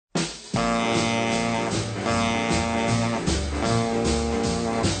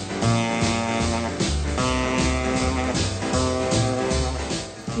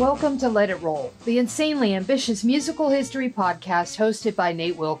Welcome to Let It Roll, the insanely ambitious musical history podcast hosted by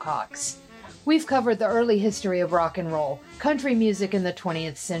Nate Wilcox. We've covered the early history of rock and roll, country music in the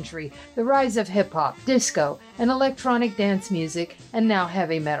 20th century, the rise of hip-hop, disco, and electronic dance music, and now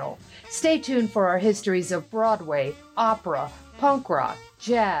heavy metal. Stay tuned for our histories of Broadway, opera, punk rock,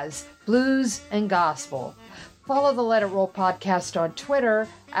 jazz, blues, and gospel. Follow the Let It Roll podcast on Twitter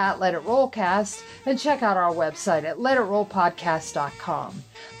at Let It Rollcast and check out our website at letitrollpodcast.com.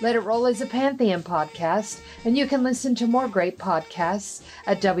 Let It Roll is a Pantheon podcast, and you can listen to more great podcasts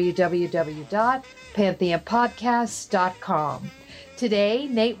at www.pantheonpodcasts.com. Today,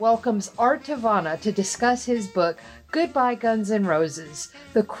 Nate welcomes Art Tavanna to discuss his book, Goodbye Guns N' Roses,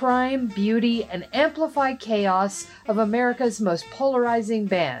 the crime, beauty, and amplified chaos of America's most polarizing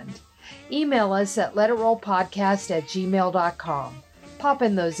band. Email us at letitrollpodcast@gmail.com. Pop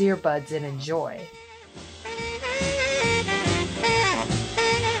in those earbuds and enjoy.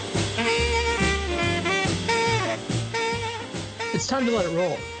 It's time to let it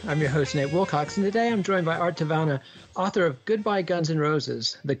roll. I'm your host, Nate Wilcox, and today I'm joined by Art Tavanna, author of Goodbye Guns N'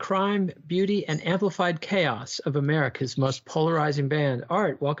 Roses, the crime, beauty, and amplified chaos of America's most polarizing band.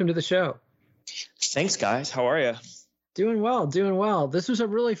 Art, welcome to the show. Thanks, guys. How are you? Doing well, doing well. This was a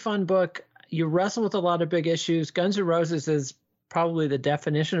really fun book. You wrestle with a lot of big issues. Guns N' Roses is probably the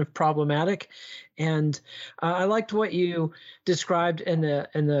definition of problematic. And I liked what you described in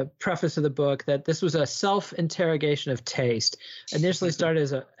the preface of the book, that this was a self-interrogation of taste. Initially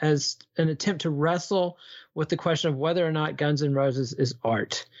started as an attempt to wrestle with the question of whether or not Guns N' Roses is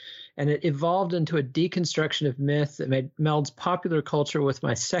art. And it evolved into a deconstruction of myth that melds popular culture with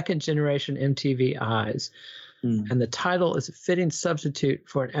my second-generation MTV eyes. And the title is a fitting substitute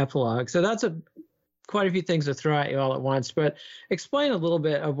for an epilogue. So that's quite a few things to throw at you all at once. But explain a little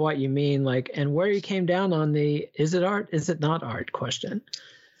bit of what you mean, and where you came down on the "is it art, is it not art" question.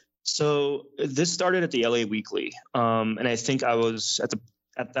 So this started at the LA Weekly, and I think I was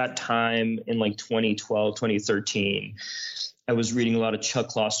at that time in 2012, 2013. I was reading a lot of Chuck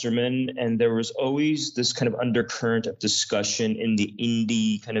Klosterman, and there was always this kind of undercurrent of discussion in the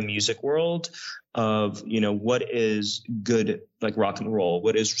indie kind of music world of, what is good, rock and roll,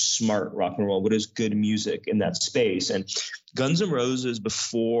 what is smart rock and roll, what is good music in that space. And Guns N' Roses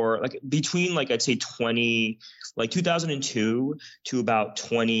between I'd say 2002 to about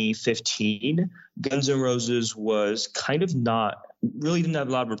 2015, Guns N' Roses was kind of didn't have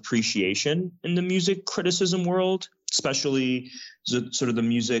a lot of appreciation in the music criticism world, especially sort of the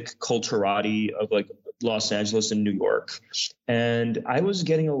music culturati of Los Angeles and New York. And I was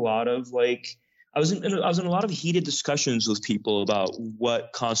getting a lot of I was in a lot of heated discussions with people about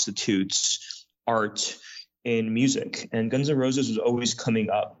what constitutes art in music. And Guns N' Roses was always coming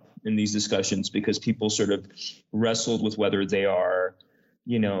up in these discussions because people sort of wrestled with whether they are,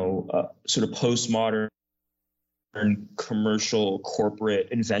 sort of postmodern commercial corporate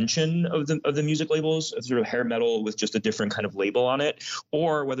invention of the music labels, of sort of hair metal with just a different kind of label on it,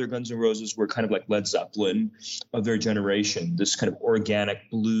 or whether Guns N' Roses were kind of like Led Zeppelin of their generation, this kind of organic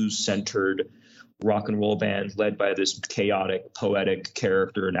blues-centered rock and roll band led by this chaotic, poetic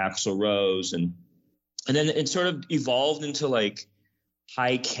character in Axl Rose. And then it sort of evolved into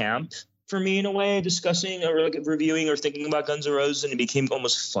high camp for me in a way, discussing or reviewing or thinking about Guns N' Roses, and it became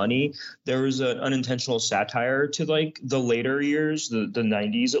almost funny. There was an unintentional satire to the later years, the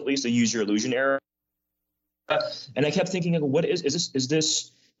 90s at least, the Use Your Illusion era. And I kept thinking, what is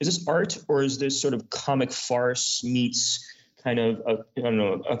this art, or is this sort of comic farce meets kind of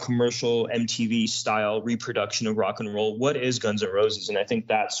a commercial MTV style reproduction of rock and roll? What is Guns N' Roses? And I think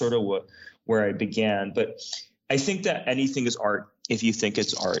that's sort of where I began. But I think that anything is art if you think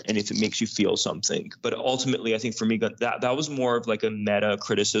it's art and if it makes you feel something. But ultimately, I think for me, that was more of a meta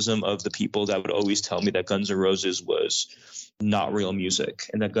criticism of the people that would always tell me that Guns N' Roses was not real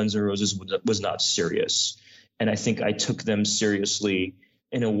music and that Guns N' Roses was not serious. And I think I took them seriously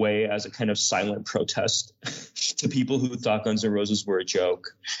in a way as a kind of silent protest to people who thought Guns N' Roses were a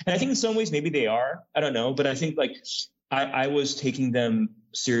joke. And I think in some ways maybe they are. I don't know. But I think I was taking them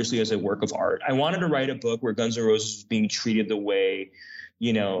seriously as a work of art. I wanted to write a book where Guns N' Roses was being treated the way,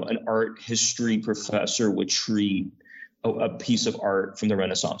 an art history professor would treat a piece of art from the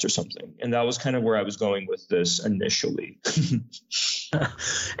Renaissance or something. And that was kind of where I was going with this initially.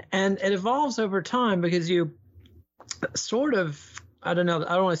 And it evolves over time because you sort of, I don't know,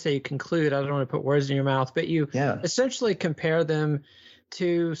 I don't want to say you conclude, I don't want to put words in your mouth, but you essentially compare them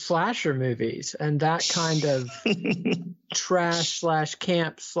to slasher movies and that kind of trash /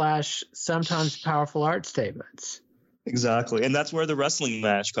 camp / sometimes powerful art statements. Exactly. And that's where the wrestling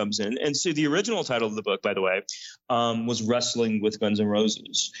match comes in. And so the original title of the book, by the way, was Wrestling with Guns N'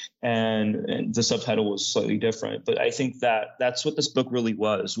 Roses. And the subtitle was slightly different. But I think that's what this book really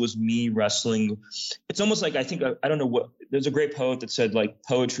was me wrestling. It's almost like, I don't know what, there's a great poet that said, like,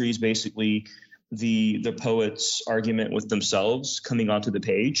 poetry is basically the poet's argument with themselves coming onto the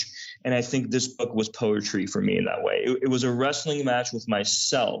page. And I think this book was poetry for me in that way. It was a wrestling match with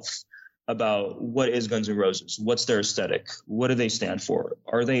myself about what is Guns N' Roses, what's their aesthetic, what do they stand for,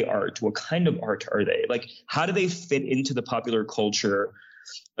 are they art, what kind of art are they, like, how do they fit into the popular culture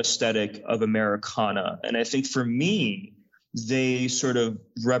aesthetic of Americana? And I think for me, they sort of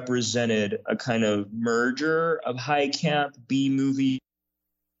represented a kind of merger of high camp B-movie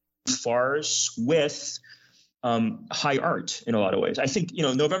farce with high art in a lot of ways. I think,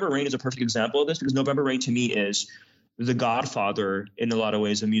 November Rain is a perfect example of this, because November Rain to me is the godfather in a lot of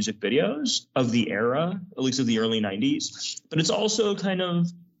ways of music videos of the era, at least of the early 90s. But it's also kind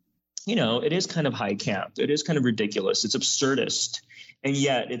of, it is kind of high camp. It is kind of ridiculous. It's absurdist. And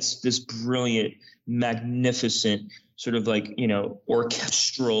yet it's this brilliant, magnificent sort of like,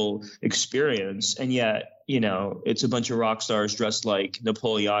 orchestral experience. And yet, it's a bunch of rock stars dressed like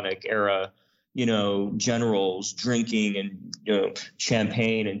Napoleonic era, generals drinking and,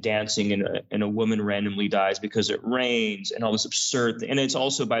 champagne and dancing, and a woman randomly dies because it rains, and all this absurd. And it's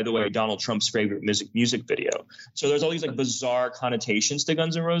also, by the way, Donald Trump's favorite music video. So there's all these like bizarre connotations to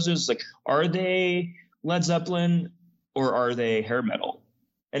Guns N' Roses. Like, are they Led Zeppelin or are they hair metal?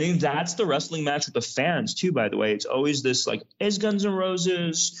 I think that's the wrestling match with the fans too, by the way. It's always this, like, is Guns N'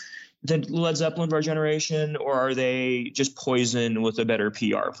 Roses the Led Zeppelin of our generation, or are they just Poison with a better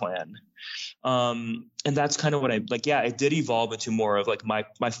PR plan? And that's kind of what it did evolve into more of like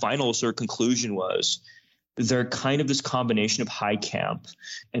my final sort of conclusion was they're kind of this combination of high camp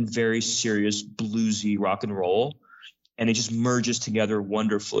and very serious bluesy rock and roll. And it just merges together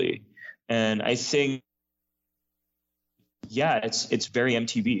wonderfully. And I think, it's very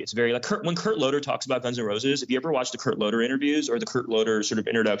MTV. It's very like when Kurt Loder talks about Guns N' Roses. If you ever watch the Kurt Loder interviews or the Kurt Loder sort of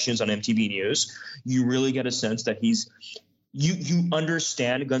introductions on MTV News, you really get a sense that you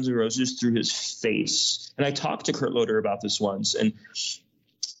understand Guns N' Roses through his face. And I talked to Kurt Loder about this once, and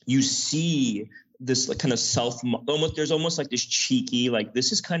you see this like kind of there's almost like this cheeky, like,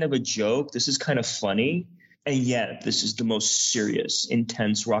 this is kind of a joke, this is kind of funny, and yet this is the most serious,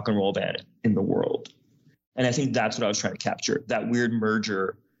 intense rock and roll band in the world. And I think that's what I was trying to capture, that weird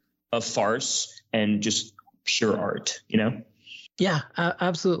merger of farce and just pure art, Yeah,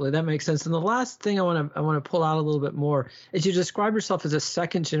 absolutely. That makes sense. And the last thing I want to pull out a little bit more is you describe yourself as a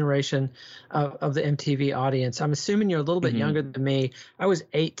second generation of the MTV audience. I'm assuming you're a little bit younger than me. I was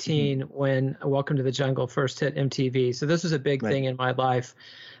 18 when Welcome to the Jungle first hit MTV. So this was a big thing in my life.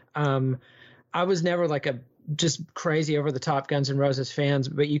 I was never like a just crazy over the top Guns N' Roses fans,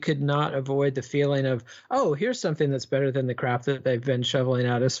 but you could not avoid the feeling of, oh, here's something that's better than the crap that they've been shoveling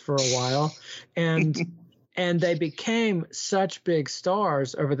at us for a while. And they became such big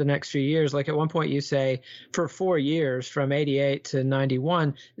stars over the next few years. Like at one point you say for 4 years, from 88 to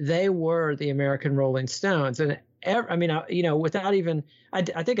 91, they were the American Rolling Stones. And without even, I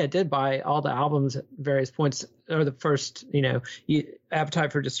think I did buy all the albums at various points, or the first,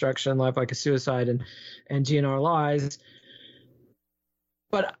 Appetite for Destruction, Life Like a Suicide, and GNR Lies.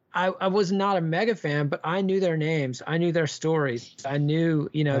 But I was not a mega fan, but I knew their names. I knew their stories. I knew,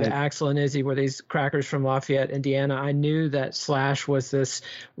 that Axl and Izzy were these crackers from Lafayette, Indiana. I knew that Slash was this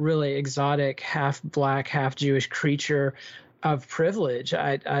really exotic, half black, half Jewish creature of privilege.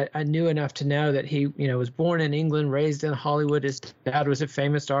 I knew enough to know that he, was born in England, raised in Hollywood. His dad was a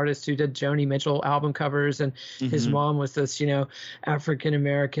famous artist who did Joni Mitchell album covers, and his mom was this,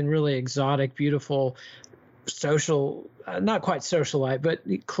 African-American, really exotic, beautiful, social, not quite socialite, but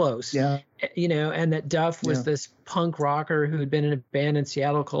close. Yeah. And that Duff was this punk rocker who had been in a band in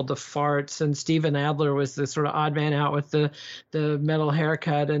Seattle called the Farts, and Steven Adler was the sort of odd man out with the metal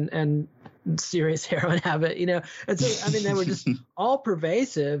haircut and serious heroin habit, And so, they were just all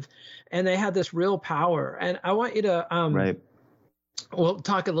pervasive, and they had this real power. And I want you to, we'll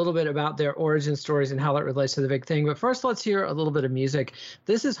talk a little bit about their origin stories and how that relates to the big thing. But first, let's hear a little bit of music.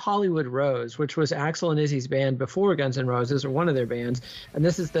 This is Hollywood Rose, which was Axl and Izzy's band before Guns N' Roses, or one of their bands. And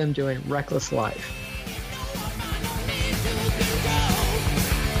this is them doing Reckless Life.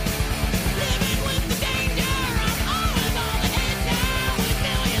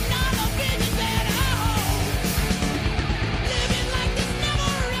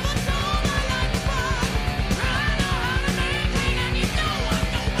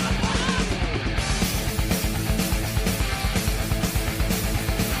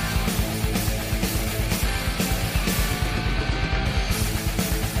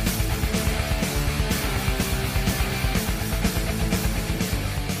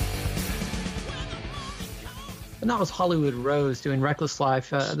 that was Hollywood Rose doing Reckless Life.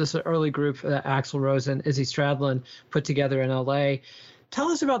 This is an early group that Axl Rose and Izzy Stradlin put together in L.A. Tell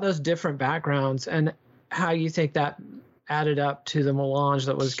us about those different backgrounds and how you think that added up to the melange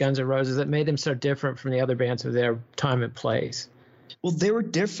that was Guns N' Roses that made them so different from the other bands of their time and place. Well, they were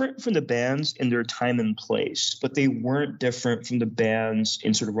different from the bands in their time and place, but they weren't different from the bands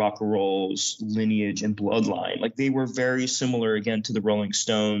in sort of rock and roll's lineage and bloodline. Like, they were very similar, again, to the Rolling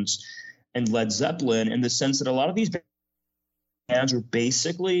Stones and Led Zeppelin, in the sense that a lot of these bands were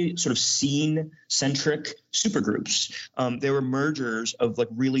basically sort of scene-centric supergroups. They were mergers of like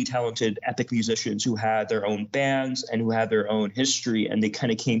really talented epic musicians who had their own bands and who had their own history, and they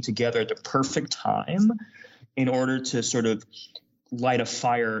kind of came together at the perfect time in order to sort of light a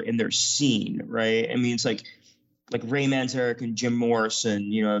fire in their scene, right? I mean, it's like Ray Manzarek and Jim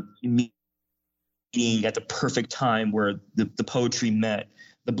Morrison, you know, meeting at the perfect time where the poetry met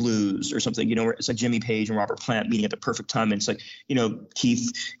the blues or something, you know, where it's like Jimmy Page and Robert Plant meeting at the perfect time. And it's like, you know,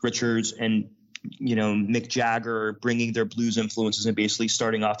 Keith Richards and, you know, Mick Jagger bringing their blues influences and basically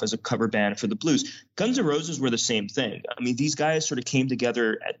starting off as a cover band for the blues. Guns N' Roses were the same thing. I mean, these guys sort of came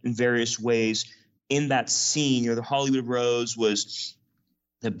together in various ways in that scene. You know, the Hollywood Rose was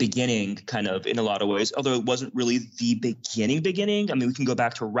the beginning, kind of, in a lot of ways, although it wasn't really the beginning. I mean, we can go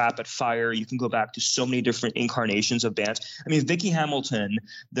back to Rapid Fire. You can go back to so many different incarnations of bands. I mean, Vicky Hamilton,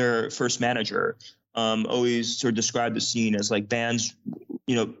 their first manager, always sort of described the scene as like bands,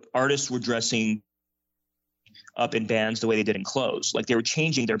 you know, artists were dressing up in bands the way they did in clothes. Like, they were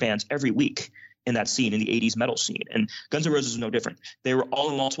changing their bands every week in that scene, in the 80s metal scene. And Guns N' Roses was no different. They were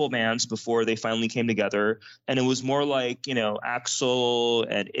all in multiple bands before they finally came together. And it was more like, you know, Axl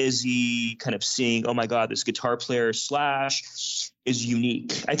and Izzy kind of seeing, oh my God, this guitar player Slash is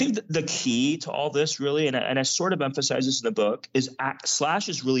unique. I think the key to all this really, and I sort of emphasize this in the book, is Slash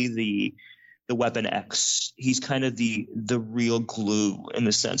is really the Weapon X. He's kind of the real glue in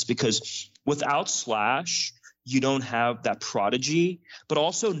the sense, because without Slash, you don't have that prodigy, but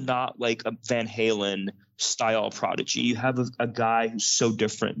also not like a Van Halen style prodigy. You have a guy who's so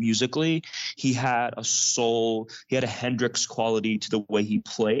different musically. He had a soul, he had a Hendrix quality to the way he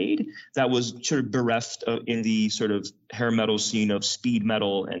played that was sort of bereft in the sort of hair metal scene of speed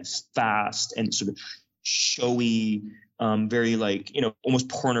metal and fast and sort of showy, very like, you know, almost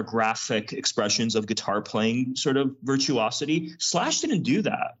pornographic expressions of guitar playing sort of virtuosity. Slash didn't do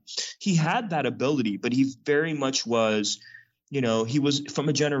that. He had that ability, but he very much was, you know, he was from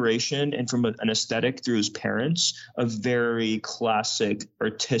a generation and from an aesthetic through his parents, a very classic,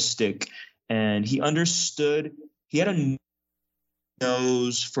 artistic, and he understood, he had a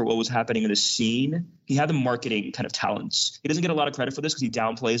nose for what was happening in the scene. He had the marketing kind of talents. He doesn't get a lot of credit for this because he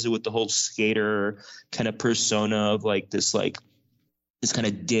downplays it with the whole skater kind of persona of like this kind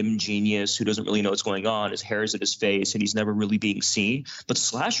of dim genius who doesn't really know what's going on. His hair is at his face and he's never really being seen. But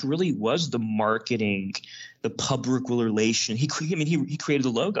Slash really was the marketing, the public relation. He created the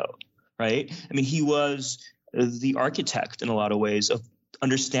logo, right? I mean, he was the architect in a lot of ways of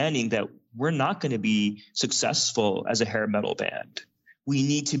understanding that we're not going to be successful as a hair metal band. We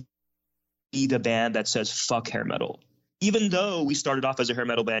need to be the band that says fuck hair metal. Even though we started off as a hair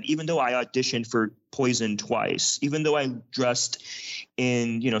metal band, even though I auditioned for Poison twice, even though I dressed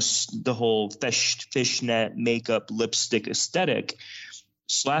in, you know, the whole fishnet makeup lipstick aesthetic,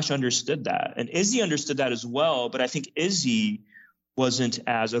 Slash understood that. And Izzy understood that as well. But I think Izzy wasn't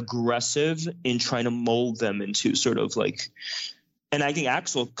as aggressive in trying to mold them into sort of like, and I think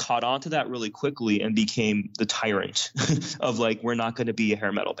Axl caught on to that really quickly and became the tyrant of like, we're not going to be a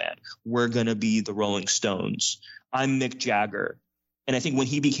hair metal band. We're going to be the Rolling Stones. I'm Mick Jagger. And I think when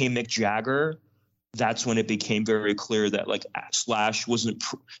he became Mick Jagger, that's when it became very clear that like Slash wasn't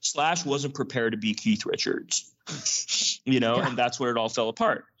prepared to be Keith Richards, you know, yeah. And that's where it all fell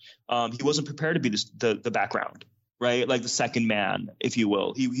apart. He wasn't prepared to be the background, right? Like the second man, if you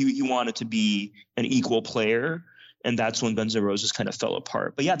will. He wanted to be an equal player. And that's when Guns N' Roses kind of fell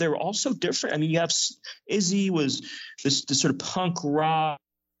apart. But yeah, they were all so different. I mean, you have Izzy was this sort of punk rock,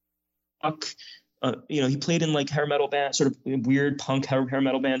 you know, he played in like hair metal bands, sort of weird punk hair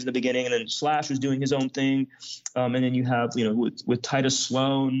metal bands in the beginning. And then Slash was doing his own thing. And then you have, you know, with Titus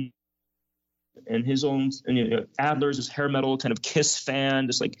Sloan and his own, and you know, Adler's this hair metal kind of Kiss fan,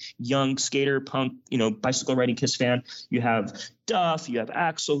 this like young skater punk, you know, bicycle riding Kiss fan. You have Duff, you have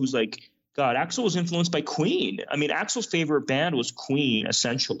Axl, who's like, God, Axl was influenced by Queen. I mean, Axl's favorite band was Queen,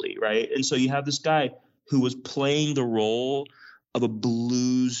 essentially, right? And so you have this guy who was playing the role of a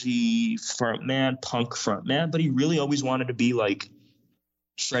bluesy frontman, punk frontman, but he really always wanted to be like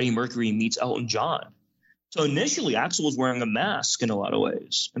Freddie Mercury meets Elton John. So initially, Axl was wearing a mask in a lot of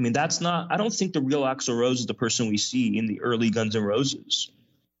ways. I mean, I don't think the real Axl Rose is the person we see in the early Guns N' Roses.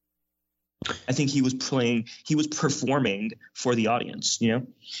 I think he was performing for the audience, you know?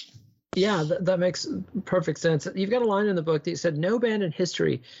 Yeah, that makes perfect sense. You've got a line in the book that said, no band in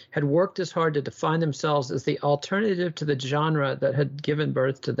history had worked as hard to define themselves as the alternative to the genre that had given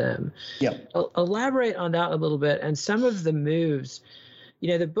birth to them. Yeah. Elaborate on that a little bit. And some of the moves,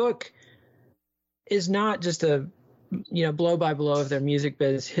 the book is not just a, blow by blow of their music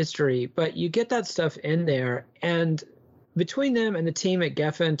biz history, but you get that stuff in there. And between them and the team at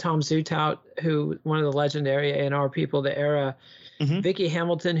Geffen, Tom Zutaut, who one of the legendary A&R people of the era, Vicky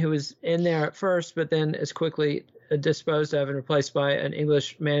Hamilton, who was in there at first, but then is quickly disposed of and replaced by an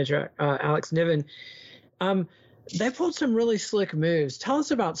English manager, Alex Niven. They pulled some really slick moves. Tell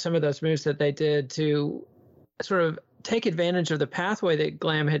us about some of those moves that they did to sort of take advantage of the pathway that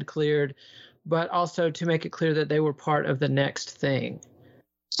glam had cleared, but also to make it clear that they were part of the next thing.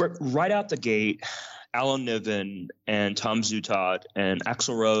 Right out the gate, Alan Niven and Tom Zutaut and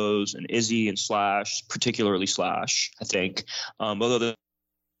Axl Rose and Izzy and Slash, particularly Slash, I think, although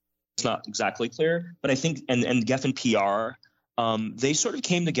it's not exactly clear, but I think, and Geffen PR, they sort of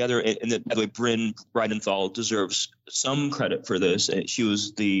came together. And by the way, Bryn Breidenthal deserves some credit for this. She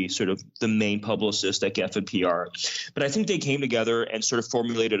was the main publicist at Geffen PR. But I think they came together and sort of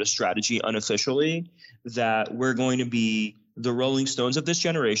formulated a strategy unofficially that we're going to be the Rolling Stones of this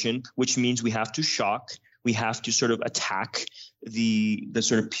generation, which means we have to shock, we have to sort of attack the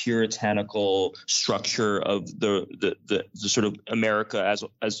sort of puritanical structure of the sort of America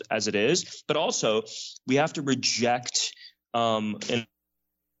as it is, but also we have to reject in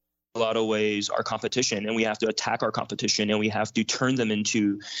a lot of ways our competition, and we have to attack our competition, and we have to turn them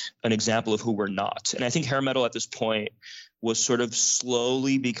into an example of who we're not. And I think hair metal at this point was sort of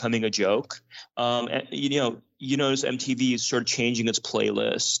slowly becoming a joke. And, you notice MTV is sort of changing its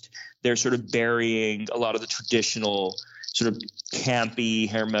playlist. They're sort of burying a lot of the traditional sort of campy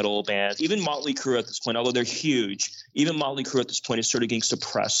hair metal bands. Even Motley Crue at this point, although they're huge, even Motley Crue at this point is sort of getting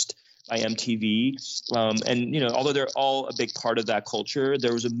suppressed by MTV. And, although they're all a big part of that culture,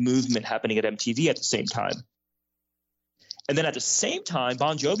 there was a movement happening at MTV at the same time. And then at the same time,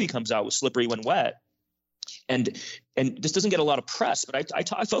 Bon Jovi comes out with Slippery When Wet. And this doesn't get a lot of press, but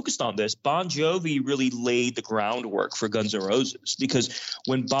I focused on this. Bon Jovi really laid the groundwork for Guns N' Roses, because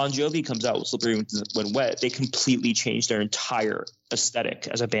when Bon Jovi comes out with Slippery When Wet, they completely change their entire aesthetic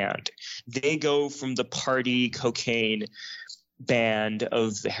as a band. They go from the party cocaine band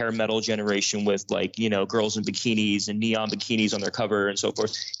of the hair metal generation with girls in bikinis and neon bikinis on their cover and so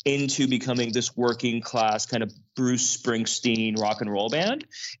forth, into becoming this working class kind of Bruce Springsteen rock and roll band.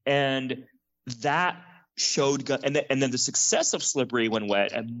 And that showed, and then the success of Slippery When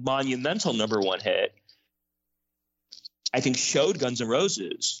Wet, a monumental #1 hit, I think showed Guns N'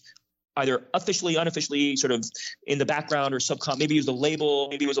 Roses either officially, unofficially, sort of in the background or maybe it was the label,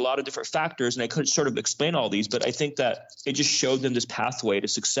 maybe it was a lot of different factors, and I couldn't sort of explain all these, but I think that it just showed them this pathway to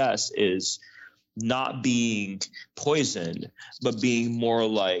success is not being Poison, but being more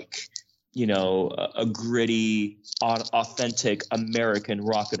like, a gritty, authentic American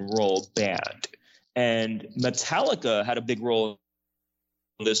rock and roll band. And Metallica had a big role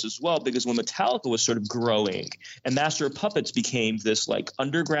in this as well, because when Metallica was sort of growing and Master of Puppets became this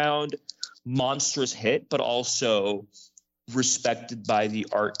underground monstrous hit, but also respected by the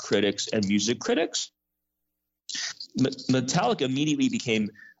art critics and music critics, Metallica immediately became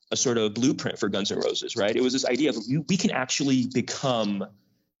a sort of blueprint for Guns N' Roses, right? It was this idea of we can actually become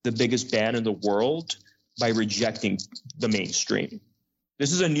the biggest band in the world by rejecting the mainstream.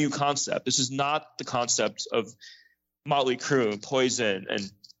 This is a new concept. This is not the concept of Motley Crue and Poison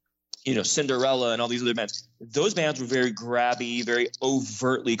and, Cinderella and all these other bands. Those bands were very grabby, very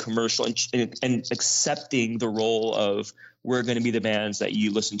overtly commercial, and accepting the role of, we're going to be the bands that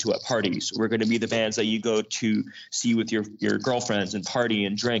you listen to at parties. We're going to be the bands that you go to see with your girlfriends and party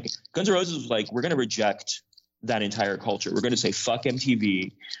and drink. Guns N' Roses was like, we're going to reject that entire culture. We're going to say fuck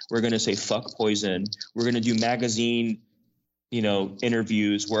MTV. We're going to say fuck Poison. We're going to do magazine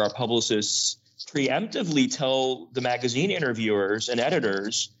interviews where our publicists preemptively tell the magazine interviewers and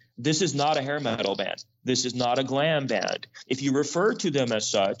editors, this is not a hair metal band. This is not a glam band. If you refer to them as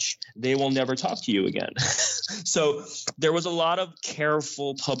such, they will never talk to you again. So there was a lot of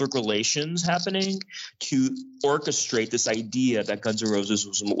careful public relations happening to orchestrate this idea that Guns N'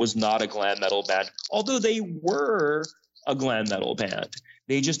 Roses was not a glam metal band, although they were a glam metal band.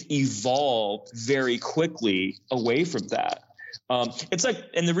 They just evolved very quickly away from that. It's like,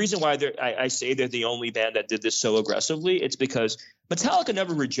 and the reason why I say they're the only band that did this so aggressively, it's because Metallica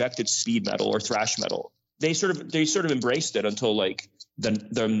never rejected speed metal or thrash metal. they sort of embraced it until like the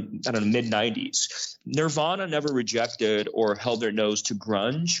I don't know, mid 90s. Nirvana never rejected or held their nose to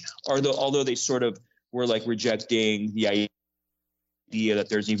grunge, although they sort of were like rejecting the idea that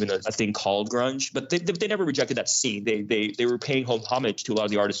there's even a thing called grunge, but they never rejected that scene. They were paying homage to a lot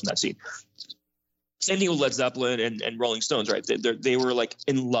of the artists in that scene. Same thing with Led Zeppelin and Rolling Stones, right? They were like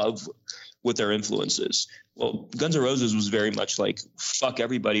in love with their influences. Well, Guns N' Roses was very much like, fuck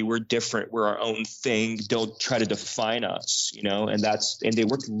everybody, we're different, we're our own thing, don't try to define us, you know, and they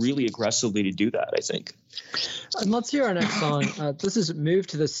worked really aggressively to do that, I think. And let's hear our next song. This is Move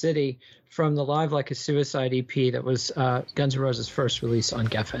to the City from the Live Like a Suicide EP that was Guns N' Roses' first release on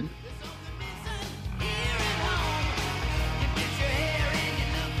Geffen.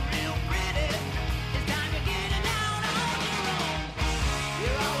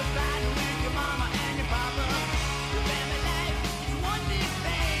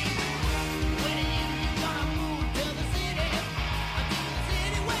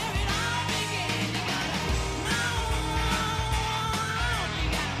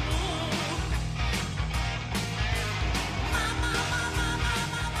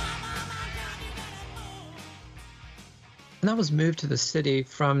 And that was Moved to the City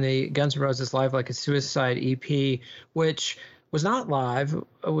from the Guns N' Roses Live Like a Suicide EP, which was not live.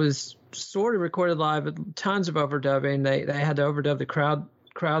 It was sort of recorded live, but tons of overdubbing. They had to overdub the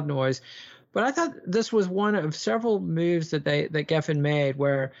crowd noise. But I thought this was one of several moves that Geffen made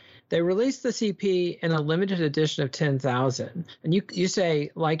where they released this EP in a limited edition of 10,000. And you say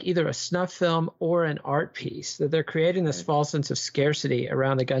like either a snuff film or an art piece, that they're creating this false sense of scarcity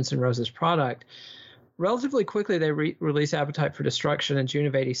around the Guns N' Roses product. Relatively quickly, they release Appetite for Destruction in June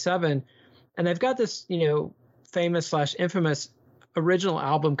of '87, and they've got this, famous/infamous original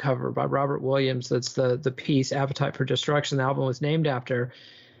album cover by Robert Williams. That's the piece Appetite for Destruction. The album was named after,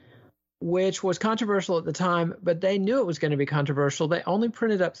 which was controversial at the time, but they knew it was going to be controversial. They only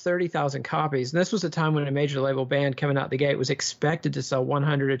printed up 30,000 copies, and this was a time when a major label band coming out the gate was expected to sell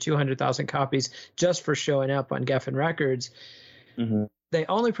 100 or 200,000 copies just for showing up on Geffen Records. Mm-hmm. They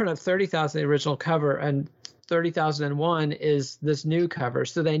only print up 30,000 the original cover, and 30,001 is this new cover.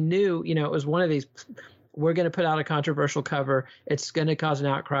 So they knew, it was one of these, we're going to put out a controversial cover. It's going to cause an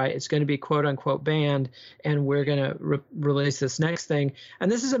outcry. It's going to be quote unquote banned, and we're going to release this next thing.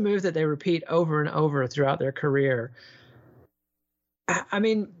 And this is a move that they repeat over and over throughout their career. I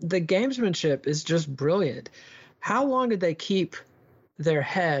mean, the gamesmanship is just brilliant. How long did they keep their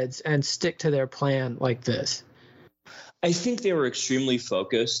heads and stick to their plan like this? I think they were extremely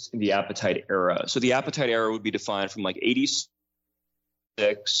focused in the Appetite era. So the Appetite era would be defined from like 86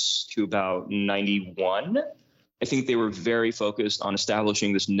 to about 91. I think they were very focused on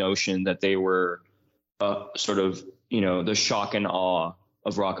establishing this notion that they were sort of, the shock and awe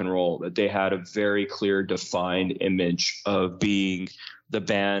of rock and roll, that they had a very clear defined image of being the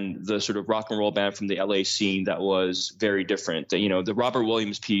band, the sort of rock and roll band from the LA scene that was very different. The Robert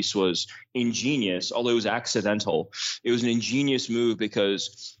Williams piece was ingenious, although it was accidental. It was an ingenious move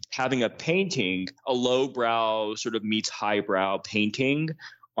because having a painting, a lowbrow sort of meets highbrow painting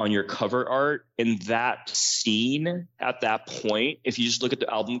on your cover art in that scene at that point, if you just look at the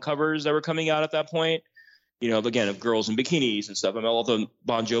album covers that were coming out at that point, again, of girls in bikinis and stuff. I mean, although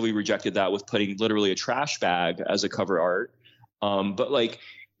Bon Jovi rejected that with putting literally a trash bag as a cover art. But like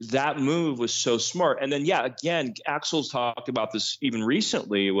that move was so smart. And then, again, Axl's talked about this even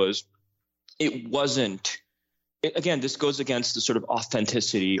recently this goes against the sort of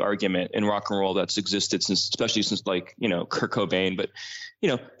authenticity argument in rock and roll that's existed especially since Kurt Cobain. But,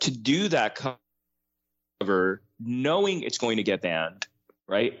 to do that cover, knowing it's going to get banned,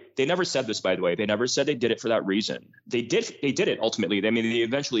 right? They never said this, by the way. They never said they did it for that reason. They did it ultimately. I mean, they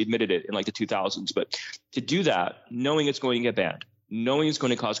eventually admitted it in like the 2000s. But to do that, knowing it's going to get banned, knowing it's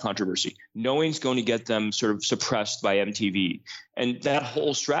going to cause controversy, knowing it's going to get them sort of suppressed by MTV, and that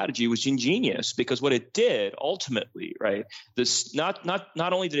whole strategy was ingenious because what it did ultimately, right? This not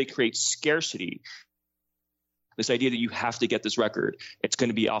only did it create scarcity, this idea that you have to get this record, it's going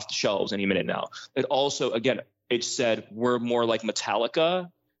to be off the shelves any minute now. It also, again, it said we're more like Metallica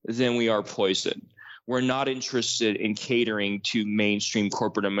than we are Poison. We're not interested in catering to mainstream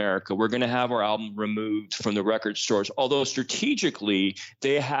corporate America. We're going to have our album removed from the record stores. Although strategically,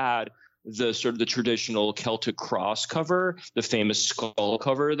 they had the sort of the traditional Celtic cross cover, the famous skull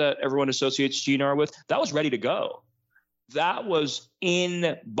cover that everyone associates GNR with. That was ready to go. That was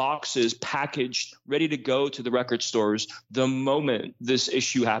in boxes, packaged, ready to go to the record stores the moment this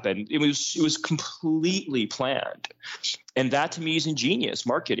issue happened. It was completely planned. And that to me is ingenious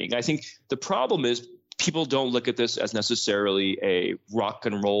marketing. I think the problem is people don't look at this as necessarily a rock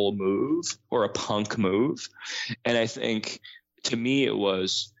and roll move or a punk move. And I think to me, it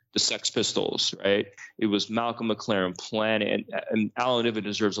was the Sex Pistols, right? It was Malcolm McLaren, Planet, and Alan Niven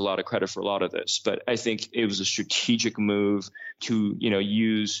deserves a lot of credit for a lot of this, but I think it was a strategic move to,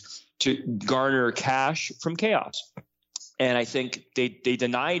 use to garner cash from chaos. And I think they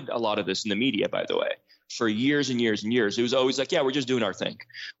denied a lot of this in the media, by the way, for years and years and years. It was always like, yeah, we're just doing our thing.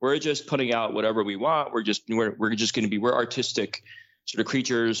 We're just putting out whatever we want. We're just going to be, we're artistic sort of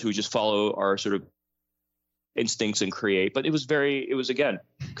creatures who just follow our sort of instincts and create. But it was again,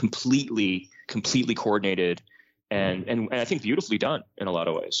 completely coordinated and I think beautifully done in a lot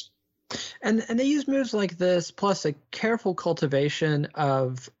of ways. And they use moves like this, plus a careful cultivation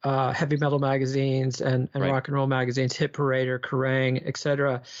of heavy metal magazines and right. rock and roll magazines, Hit Parader, Kerrang,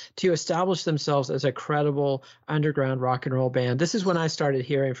 etc., to establish themselves as a credible underground rock and roll band. This is when I started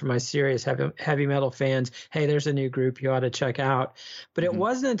hearing from my serious heavy metal fans, hey, there's a new group you ought to check out. But it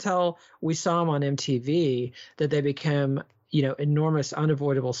wasn't until we saw them on MTV that they became, enormous,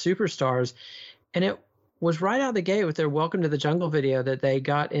 unavoidable superstars. And it was right out the gate with their Welcome to the Jungle video that they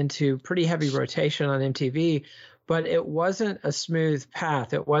got into pretty heavy rotation on MTV, but it wasn't a smooth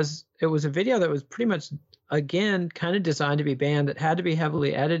path. It was a video that was pretty much, again, kind of designed to be banned, that had to be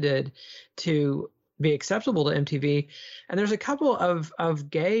heavily edited to be acceptable to MTV. And there's a couple of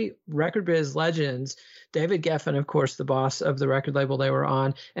gay record biz legends, David Geffen, of course, the boss of the record label they were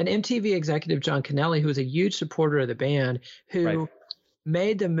on, and MTV executive John Connelly, who was a huge supporter of the band, who right.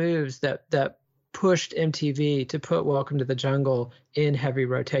 made the moves that pushed MTV to put Welcome to the Jungle in heavy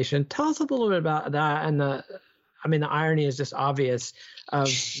rotation. Tell us a little bit about that. And the irony is just obvious of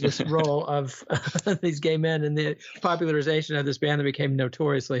this role of these gay men in the popularization of this band that became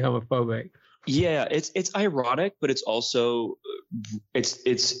notoriously homophobic. Yeah, it's ironic, but it's also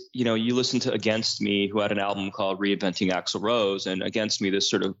you listen to Against Me, who had an album called Reinventing Axl Rose, and Against Me, this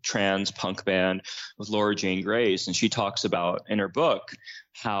sort of trans punk band with Laura Jane Grace, and she talks about in her book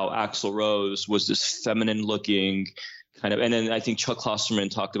how Axl Rose was this feminine looking kind of, and then I think Chuck Klosterman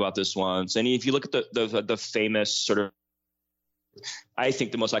talked about this once. And if you look at the famous sort of, I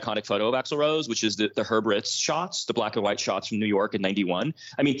think the most iconic photo of Axl Rose, which is the Herb Ritts shots, the black and white shots from New York in '91.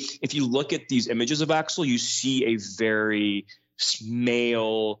 I mean, if you look at these images of Axl, you see a very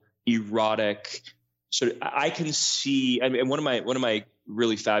male, erotic sort of. I can see. I mean, one of my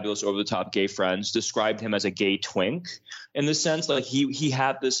really fabulous over the top gay friends described him as a gay twink, in the sense like he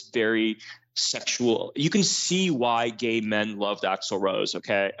had this very sexual. You can see why gay men loved Axl Rose.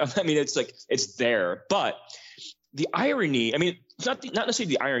 Okay, I mean it's there, but the irony, I mean, it's not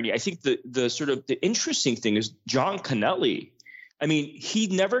necessarily the irony. I think the sort of the interesting thing is John Connelly. I mean, he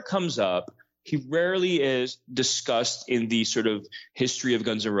never comes up. He rarely is discussed in the sort of history of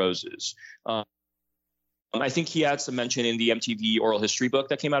Guns N' Roses. I think he had some mention in the MTV oral history book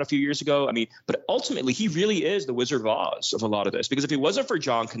that came out a few years ago. I mean, but ultimately, he really is the Wizard of Oz of a lot of this, because if it wasn't for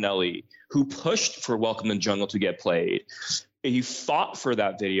John Connelly, who pushed for Welcome to the Jungle to get played, he fought for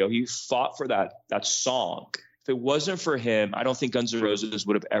that video, he fought for that song. If it wasn't for him, I don't think Guns N' Roses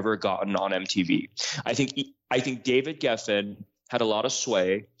would have ever gotten on MTV. I think David Geffen had a lot of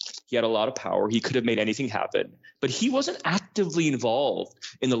sway. He had a lot of power. He could have made anything happen, but he wasn't actively involved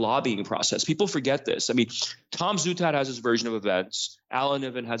in the lobbying process. People forget this. I mean, Tom Zutaut has his version of events. Alan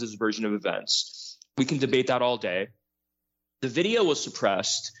Niven has his version of events. We can debate that all day. The video was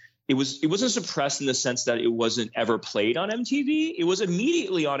suppressed. It wasn't suppressed in the sense that it wasn't ever played on MTV. It was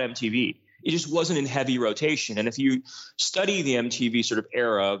immediately on MTV. It just wasn't in heavy rotation. And if you study the MTV sort of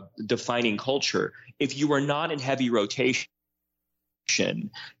era defining culture, if you were not in heavy rotation,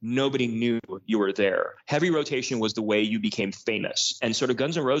 nobody knew you were there. Heavy rotation was the way you became famous. And sort of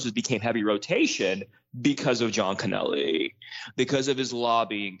Guns N' Roses became heavy rotation because of John Connelly, because of his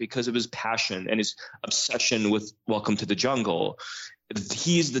lobbying, because of his passion and his obsession with Welcome to the Jungle.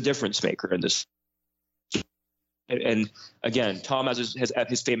 He's the difference maker in this. And again, Tom has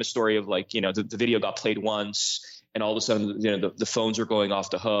his famous story of like, the video got played once and all of a sudden, the phones are going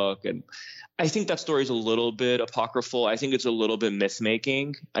off the hook. And I think that story is a little bit apocryphal. I think it's a little bit myth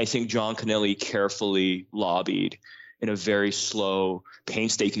making. I think John Connelly carefully lobbied in a very slow,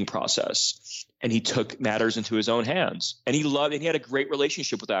 painstaking process. And he took matters into his own hands. And he had a great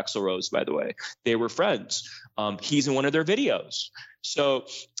relationship with Axl Rose, by the way. They were friends. He's in one of their videos. So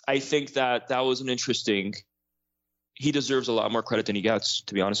I think that was an interesting. He deserves a lot more credit than he gets,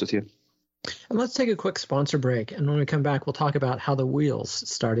 to be honest with you. And let's take a quick sponsor break. And when we come back, we'll talk about how the wheels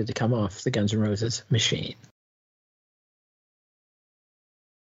started to come off the Guns N' Roses machine.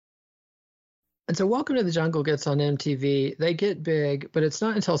 And so Welcome to the Jungle gets on MTV. They get big, but it's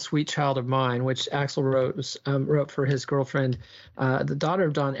not until Sweet Child of Mine, which Axl wrote for his girlfriend, the daughter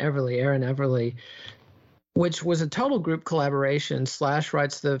of Don Everly, Erin Everly, which was a total group collaboration. Slash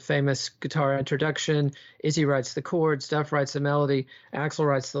writes the famous guitar introduction, Izzy writes the chords, Duff writes the melody, Axl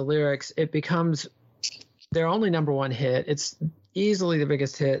writes the lyrics. It becomes their only number one hit. It's easily the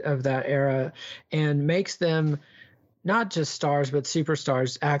biggest hit of that era and makes them not just stars, but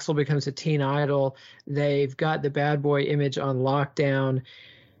superstars. Axl becomes a teen idol. They've got the bad boy image on lockdown.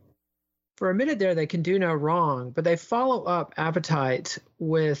 For a minute there, they can do no wrong, but they follow up Appetite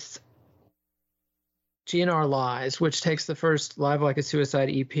with GNR Lies, which takes the first Live Like a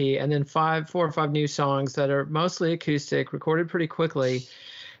Suicide EP, and then 4 or 5 new songs that are mostly acoustic, recorded pretty quickly.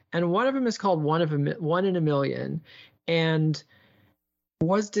 And one of them is called One in a Million, and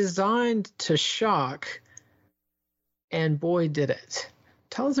was designed to shock. And boy, did it.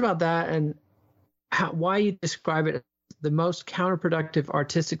 Tell us about that and why you describe it as the most counterproductive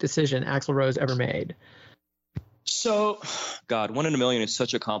artistic decision Axl Rose ever made. So, God, One in a Million is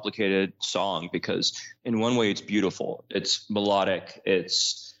such a complicated song because in one way it's beautiful. It's melodic.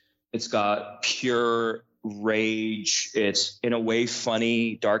 It's got pure rage. It's in a way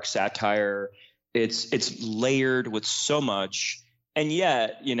funny, dark satire. It's layered with so much. And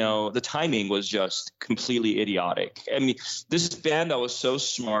yet, the timing was just completely idiotic. I mean, this band that was so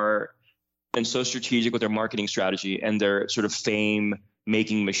smart and so strategic with their marketing strategy and their sort of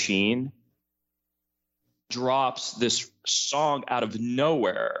fame-making machine drops this song out of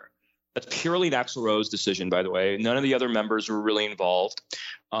nowhere. That's purely an Axl Rose decision, by the way. None of the other members were really involved.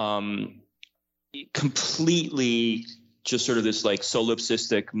 Completely just sort of this like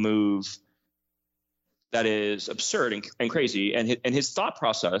solipsistic move that is absurd and crazy. And his thought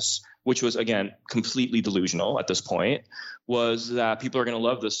process, which was, again, completely delusional at this point, was that people are going to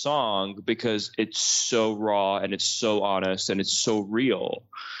love this song because it's so raw and it's so honest and it's so real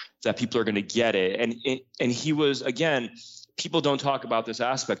that people are going to get it. And he was, again, people don't talk about this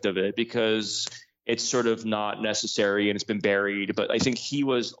aspect of it because it's sort of not necessary and it's been buried. But I think he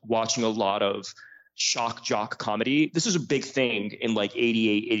was watching a lot of shock jock comedy. This is a big thing in like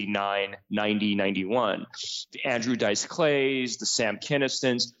 88, 89, 90, 91. The Andrew Dice Clays, the Sam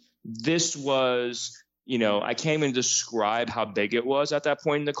Kinnistons. This was, I can't even describe how big it was at that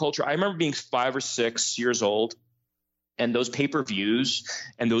point in the culture. I remember being 5 or 6 years old, and those pay-per-views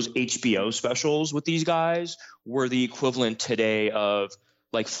and those HBO specials with these guys were the equivalent today of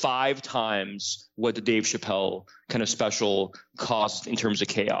like 5 times what the Dave Chappelle kind of special cost in terms of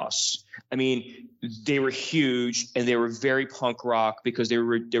chaos. I mean, they were huge and they were very punk rock because they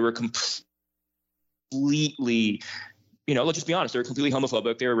were completely, let's just be honest, they were completely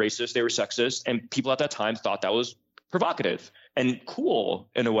homophobic, they were racist, they were sexist, and people at that time thought that was provocative and cool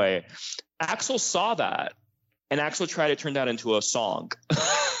in a way. Axl saw that, and Axl tried to turn that into a song.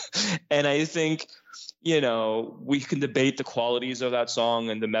 And I think, we can debate the qualities of that song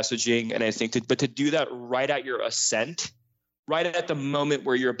and the messaging. And I think but to do that right at your ascent, right at the moment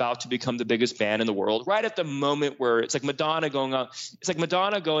where you're about to become the biggest band in the world, right at the moment where it's like Madonna going on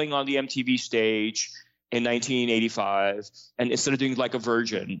the MTV stage in 1985. And instead of doing Like a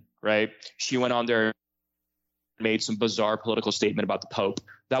Virgin, right, she went on there and made some bizarre political statement about the Pope.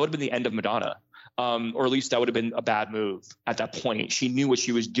 That would have been the end of Madonna. Or at least that would have been a bad move at that point. She knew what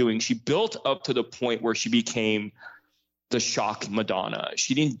she was doing. She built up to the point where she became the shock Madonna.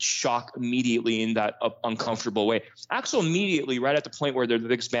 She didn't shock immediately in that uncomfortable way. Axl immediately, right at the point where they're the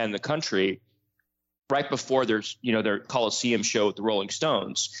biggest band in the country, right before there's, their Coliseum show with the Rolling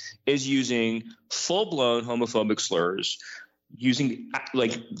Stones, is using full-blown homophobic slurs,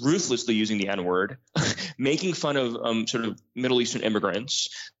 ruthlessly using the N-word, making fun of sort of Middle Eastern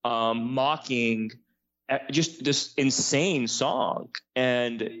immigrants, mocking just this insane song.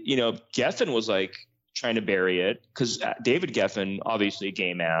 And, Geffen was like trying to bury it because David Geffen, obviously a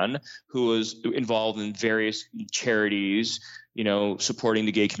gay man who was involved in various charities, supporting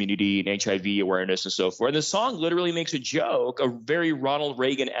the gay community and HIV awareness and so forth. And the song literally makes a joke, a very Ronald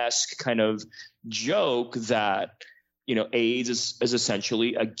Reagan-esque kind of joke that, AIDS is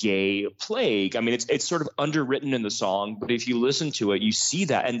essentially a gay plague. I mean, it's sort of underwritten in the song, but if you listen to it, you see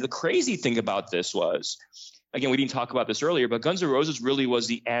that. And the crazy thing about this was, again, we didn't talk about this earlier, but Guns N' Roses really was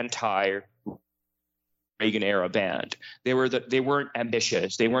the anti-Reagan era band. They weren't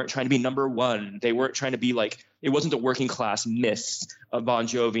ambitious. They weren't trying to be number one. They weren't trying to be like, it wasn't the working class myth of Bon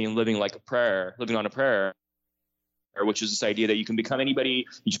Jovi and living on a prayer, which is this idea that you can become anybody,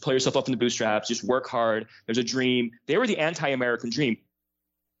 you just pull yourself up in the bootstraps, just work hard, there's a dream. They were the anti-American dream.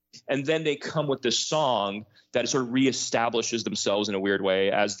 And then they come with this song that sort of reestablishes themselves in a weird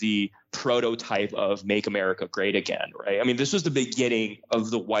way as the prototype of Make America Great Again, right? I mean, this was the beginning of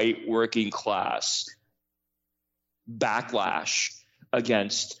the white working class backlash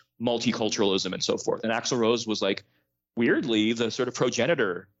against multiculturalism and so forth. And Axl Rose was like, weirdly, the sort of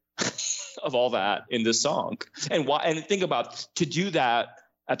progenitor of all that in this song. And why? And think about, to do that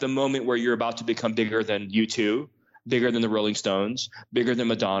at the moment where you're about to become bigger than U2, bigger than the Rolling Stones, bigger than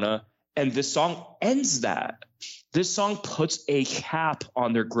Madonna. And this song ends that. This song puts a cap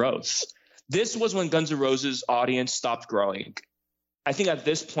on their growth. This was when Guns N' Roses' audience stopped growing. I think at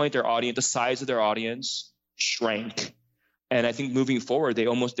this point, the size of their audience shrank. And I think moving forward,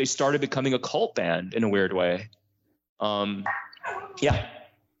 they started becoming a cult band in a weird way. Yeah,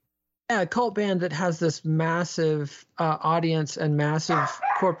 a cult band that has this massive audience and massive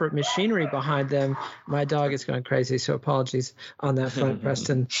corporate machinery behind them. My dog is going crazy, so apologies on that front.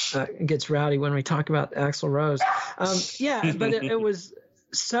 Preston gets rowdy when we talk about Axl Rose. But it was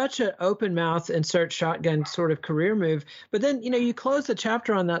such an open mouth, insert shotgun sort of career move. But then, you close the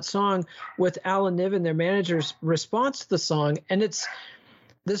chapter on that song with Alan Niven, their manager's response to the song. And it's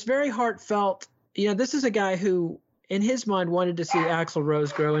this very heartfelt, this is a guy who, in his mind, wanted to see Axl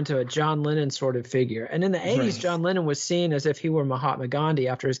Rose grow into a John Lennon sort of figure. And in the 80s, right, John Lennon was seen as if he were Mahatma Gandhi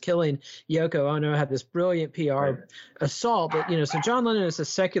after his killing. Yoko Ono had this brilliant PR assault. But, so John Lennon is a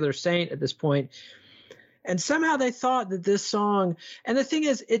secular saint at this point. And somehow they thought that this song, and the thing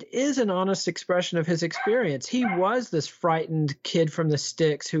is, it is an honest expression of his experience. He was this frightened kid from the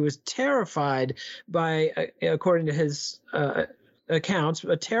sticks who was terrified by, according to his accounts,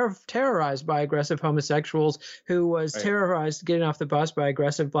 terrorized by aggressive homosexuals, who was terrorized getting off the bus by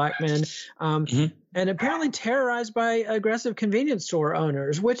aggressive black men, and apparently terrorized by aggressive convenience store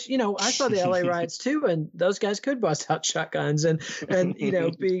owners, which, I saw the LA riots too, and those guys could bust out shotguns and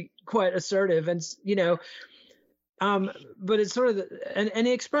be quite assertive. And, but it's sort of, and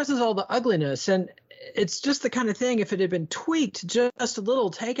he expresses all the ugliness, and it's just the kind of thing, if it had been tweaked just a little,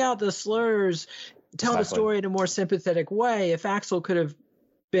 take out the slurs, tell the story in a more sympathetic way. If Axl could have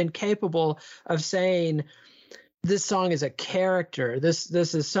been capable of saying, this song is a character, this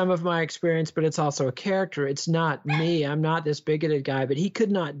is some of my experience, but it's also a character. It's not me. I'm not this bigoted guy. But he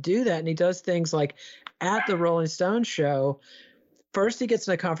could not do that. And he does things like at the Rolling Stones show, first he gets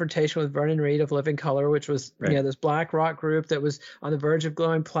in a confrontation with Vernon Reid of Living Colour, which was this black rock group that was on the verge of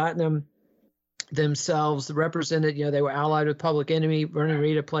going platinum themselves, represented, they were allied with Public Enemy. Vernon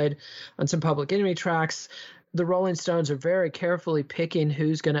Reid had played on some Public Enemy tracks. The Rolling Stones are very carefully picking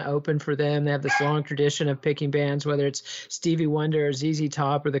who's going to open for them. They have this long tradition of picking bands, whether it's Stevie Wonder or ZZ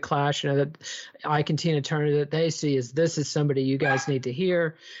Top or The Clash, that Ike and Tina Turner, that they see as, this is somebody you guys need to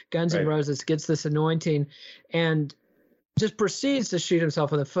hear. Guns N' Roses gets this anointing and just proceeds to shoot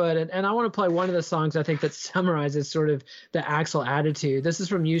himself in the foot. And I want to play one of the songs I think that summarizes sort of the Axl attitude. This is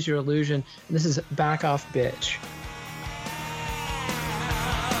from Use Your Illusion, and this is Back Off Bitch.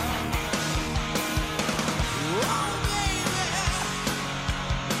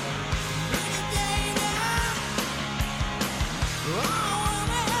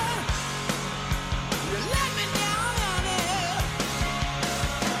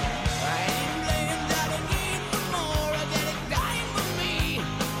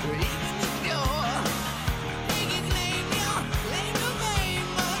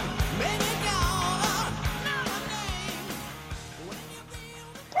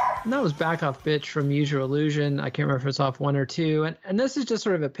 And that was Back Off Bitch from Use Your Illusion. I can't remember if it's off 1 or 2. And this is just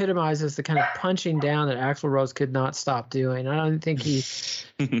sort of epitomizes the kind of punching down that Axl Rose could not stop doing. I don't think he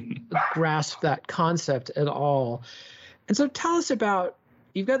grasped that concept at all. And so tell us about,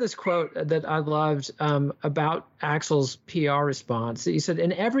 you've got this quote that I loved about Axl's PR response. He said,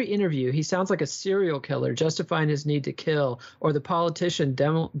 in every interview, he sounds like a serial killer justifying his need to kill, or the politician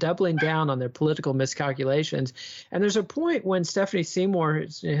doubling down on their political miscalculations. And there's a point when Stephanie Seymour,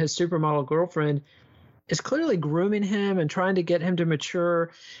 his supermodel girlfriend, is clearly grooming him and trying to get him to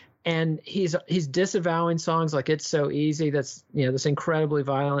mature. And he's disavowing songs like It's So Easy. That's, this incredibly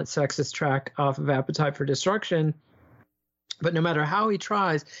violent, sexist track off of Appetite for Destruction. But no matter how he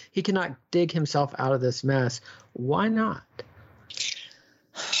tries, he cannot dig himself out of this mess. Why not?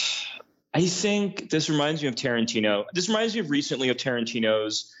 I think this reminds me of Tarantino. This reminds me recently of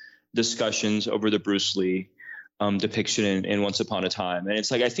Tarantino's discussions over the Bruce Lee depiction in Once Upon a Time. And it's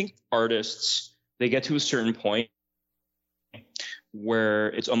like, I think artists, they get to a certain point where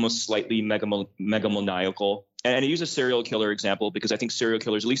it's almost slightly megalomaniacal And I use a serial killer example because I think serial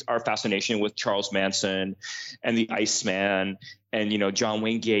killers, at least our fascination with Charles Manson and the Iceman and, John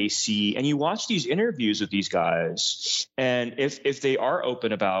Wayne Gacy, and you watch these interviews with these guys, and if they are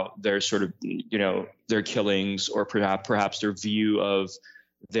open about their sort of, their killings or perhaps their view of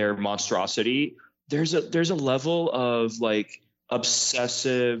their monstrosity, there's a level of like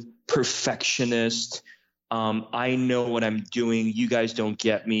obsessive perfectionist. I know what I'm doing. You guys don't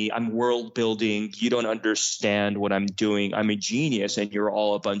get me. I'm world building. You don't understand what I'm doing. I'm a genius and you're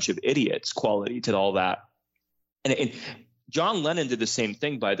all a bunch of idiots quality to all that. And John Lennon did the same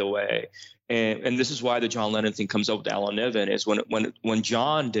thing, by the way. And this is why the John Lennon thing comes up with Alan Niven is when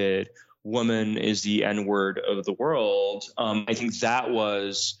John did Woman is the N-word of the world. I think that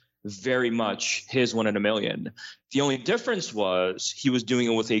was very much his one in a million. The only difference was he was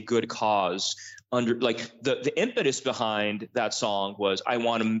doing it with a good cause. Under like the impetus behind that song was I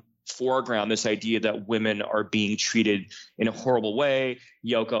want to foreground this idea that women are being treated in a horrible way.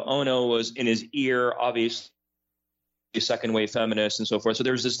 Yoko Ono was in his ear, obviously a second wave feminist and so forth. So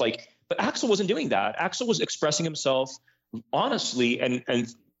there's this but Axl wasn't doing that. Axl was expressing himself honestly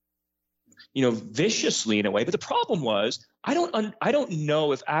and viciously in a way. But the problem was I don't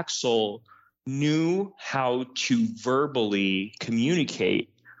know if Axl knew how to verbally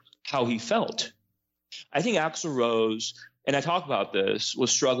communicate how he felt. I think Axl Rose, and I talk about this,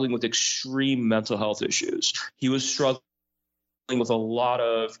 was struggling with extreme mental health issues. He was struggling with a lot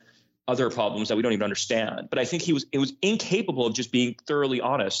of other problems that we don't even understand. But I think it was incapable of just being thoroughly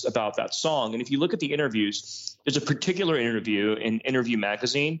honest about that song. And if you look at the interviews, there's a particular interview in Interview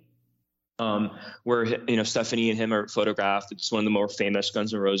Magazine where Stephanie and him are photographed. It's one of the more famous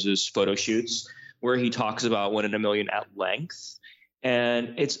Guns N' Roses photo shoots where he talks about One in a Million at length.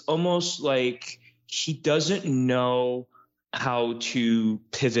 And it's almost like he doesn't know how to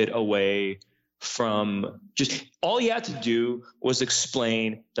pivot away from just all he had to do was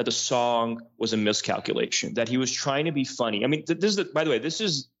explain that the song was a miscalculation, that he was trying to be funny. I mean, by the way, this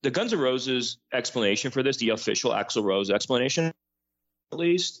is the Guns N' Roses explanation for this, the official Axl Rose explanation, at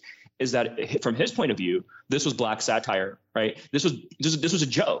least, is that from his point of view, this was black satire, right? This was a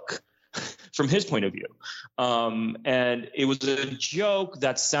joke from his point of view. And it was a joke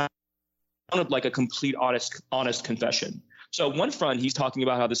that sounded like a complete honest confession. So on one front, he's talking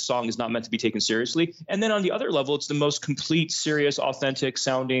about how this song is not meant to be taken seriously. And then on the other level, it's the most complete, serious, authentic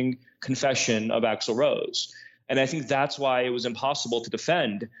sounding confession of Axl Rose. And I think that's why it was impossible to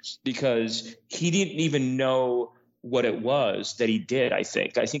defend, because he didn't even know what it was that he did. I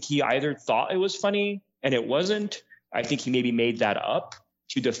think he either thought it was funny and it wasn't. I think he maybe made that up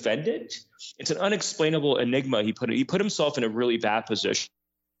to defend it. It's an unexplainable enigma. He put himself in a really bad position.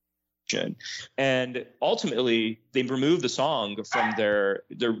 And ultimately, they removed the song from their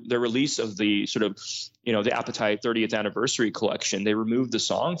release of the sort of, the Appetite 30th anniversary collection. They removed the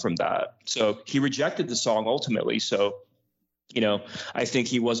song from that. So he rejected the song ultimately. So, I think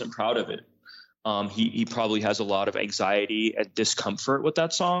he wasn't proud of it. He probably has a lot of anxiety and discomfort with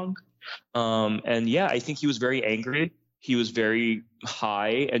that song. And yeah, I think he was very angry. He was very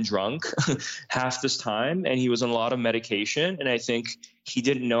high and drunk half this time, and he was on a lot of medication. And I think he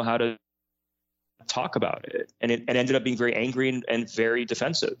didn't know how to talk about it. And it ended up being very angry and very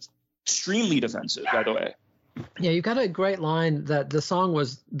defensive, extremely defensive, by the way. Yeah, you got a great line that the song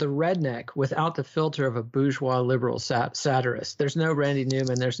was the redneck without the filter of a bourgeois liberal satirist. There's no Randy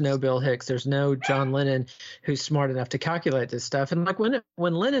Newman, there's no Bill Hicks, there's no John Lennon who's smart enough to calculate this stuff. And like when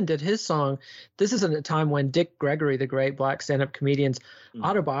Lennon did his song, this is at a time when Dick Gregory, the great black stand-up comedian's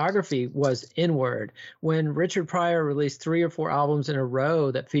autobiography was N-word. When Richard Pryor released 3 or 4 albums in a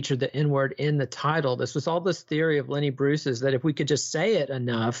row that featured the N-word in the title, this was all this theory of Lenny Bruce's that if we could just say it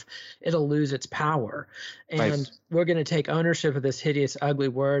enough, it'll lose its power. And we're going to take ownership of this hideous, ugly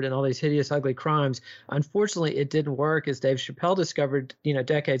word and all these hideous, ugly crimes. Unfortunately, it didn't work, as Dave Chappelle discovered,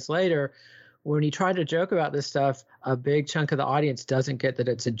 decades later. When he tried to joke about this stuff, a big chunk of the audience doesn't get that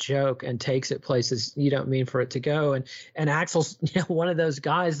it's a joke and takes it places you don't mean for it to go. And Axl's one of those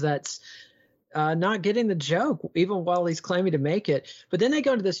guys that's not getting the joke, even while he's claiming to make it. But then they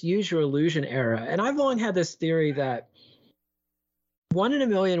go into this use your illusion era. And I've long had this theory that One in a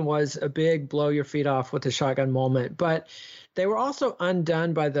Million was a big blow your feet off with the shotgun moment, but they were also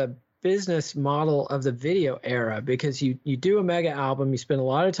undone by the business model of the video era, because you do a mega album, you spend a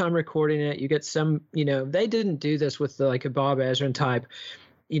lot of time recording it, you get some, they didn't do this with like a Bob Ezrin type,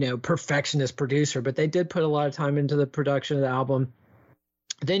 perfectionist producer, but they did put a lot of time into the production of the album.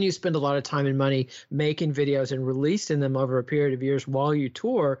 Then you spend a lot of time and money making videos and releasing them over a period of years while you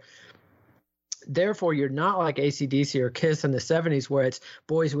tour. Therefore, you're not like AC/DC or Kiss in the 70s where it's,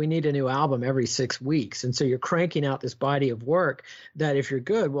 boys, we need a new album every 6 weeks. And so you're cranking out this body of work that, if you're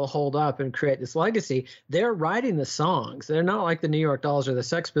good, will hold up and create this legacy. They're writing the songs. They're not like the New York Dolls or the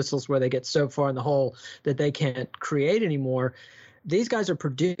Sex Pistols where they get so far in the hole that they can't create anymore. These guys are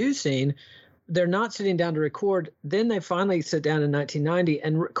producing. They're not sitting down to record. Then they finally sit down in 1990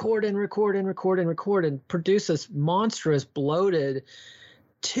 and record and produce this monstrous, bloated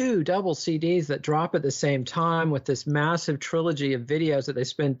 2 double CDs that drop at the same time with this massive trilogy of videos that they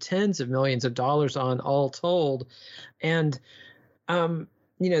spend tens of millions of dollars on, all told. And,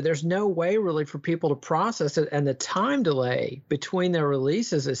 there's no way really for people to process it. And the time delay between their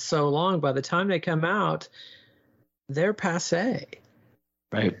releases is so long. By the time they come out, they're passé.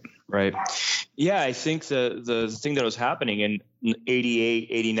 Right. Yeah, I think the thing that was happening in 88,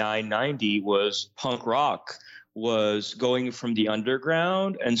 89, 90 was punk rock was going from the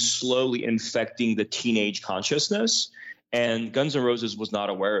underground and slowly infecting the teenage consciousness. And Guns N' Roses was not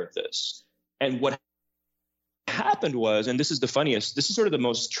aware of this. And what happened was, and this is the funniest, this is sort of the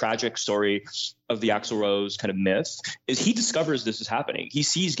most tragic story of the Axl Rose kind of myth, is he discovers this is happening. He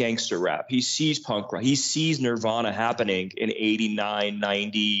sees gangster rap. He sees punk rock. He sees Nirvana happening in 89,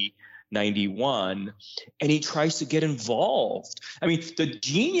 90, 91, and he tries to get involved. I mean, the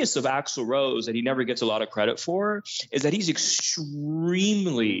genius of Axl Rose that he never gets a lot of credit for is that he's he's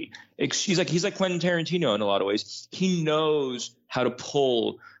like Quentin Tarantino in a lot of ways. He knows how to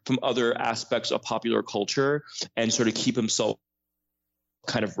pull from other aspects of popular culture and sort of keep himself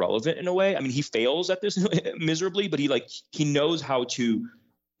kind of relevant in a way. I mean, he fails at this miserably, but he knows how to,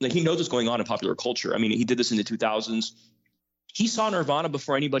 he knows what's going on in popular culture. I mean, he did this in the 2000s. He saw Nirvana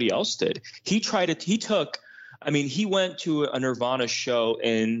before anybody else did. He went to a Nirvana show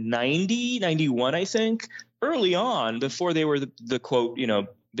in 90, 91, I think, early on, before they were the quote,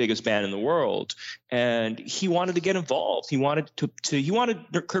 biggest band in the world. And he wanted to get involved. He wanted he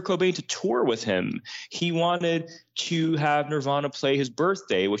wanted Kurt Cobain to tour with him. He wanted to have Nirvana play his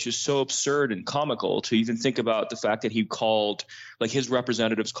birthday, which is so absurd and comical to even think about the fact that he called, his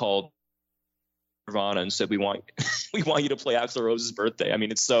representatives called Nirvana and said, we want you to play Axl Rose's birthday. I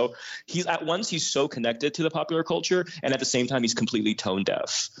mean, it's so, he's so connected to the popular culture, and at the same time he's completely tone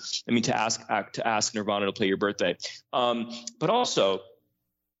deaf. I mean, to ask Nirvana to play your birthday, but also,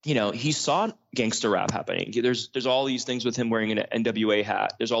 he saw gangster rap happening. There's all these things with him wearing an NWA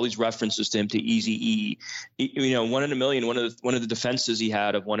hat. There's all these references to him to Eazy-E. 1 in a Million. One of the defenses he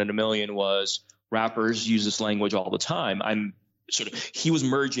had of 1 in a Million was rappers use this language all the time. He was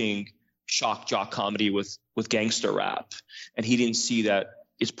merging shock jock comedy with gangster rap, and he didn't see that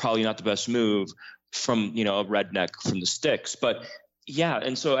it's probably not the best move from a redneck from the sticks. But yeah,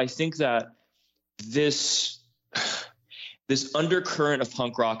 and so I think that this undercurrent of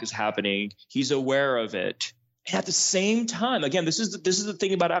punk rock is happening. He's aware of it, and at the same time, again, this is the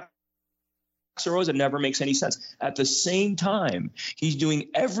thing about Axl Rose that never makes any sense. At the same time, he's doing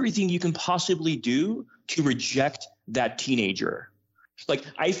everything you can possibly do to reject that teenager.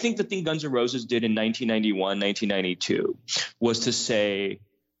 I think the thing Guns N' Roses did in 1991, 1992 was to say,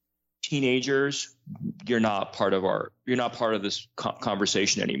 teenagers, you're not part of this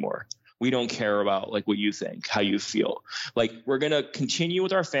conversation anymore. We don't care about what you think, how you feel. We're going to continue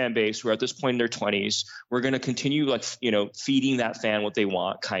with our fan base who are at this point in their 20s. We're going to continue feeding that fan what they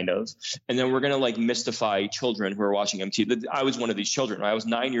want, kind of. And then we're going to mystify children who are watching MTV. I was one of these children. I was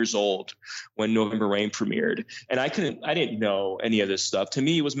 9 years old when November Rain premiered, and I didn't know any of this stuff. To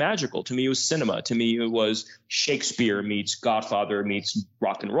me, it was magical. To me, it was cinema. To me, it was Shakespeare meets Godfather meets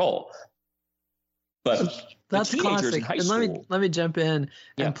rock and roll. But that's classic. And let me jump in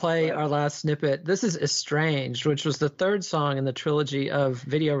and play our last snippet. This is Estranged, which was the third song in the trilogy of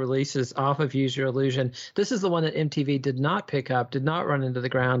video releases off of Use Your Illusion. This is the one that MTV did not pick up, did not run into the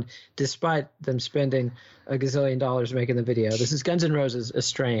ground, despite them spending a gazillion dollars making the video. This is Guns N' Roses'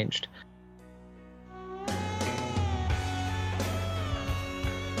 Estranged.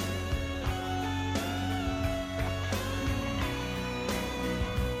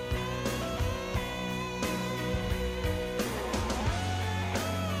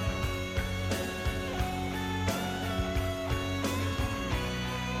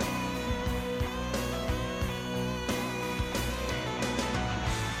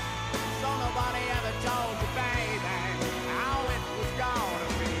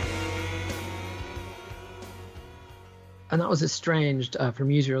 And that was Estranged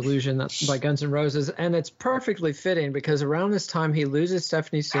from Use Your Illusion. That's by Guns N' Roses. And it's perfectly fitting because around this time he loses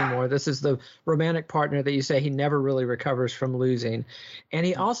Stephanie Seymour. This is the romantic partner that you say he never really recovers from losing. And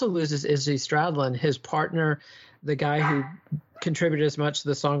he also loses Izzy Stradlin, his partner, the guy who contributed as much to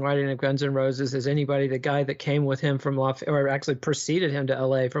the songwriting of Guns N' Roses as anybody. The guy that came with him from or actually preceded him to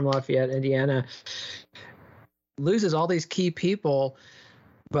LA from Lafayette, Indiana, loses all these key people,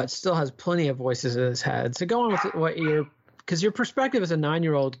 but still has plenty of voices in his head. So go on with because your perspective as a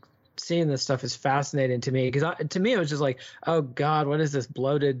 9-year-old seeing this stuff is fascinating to me, because to me it was just like, oh God, what is this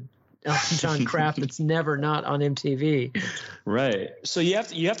bloated Elton John crap that's never not on MTV? Right. So you have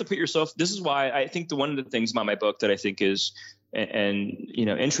to put yourself. This is why I think one of the things about my book that I think is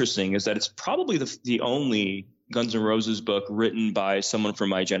interesting is that it's probably the only Guns N' Roses book written by someone from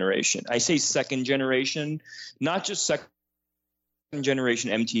my generation. I say second generation, not just second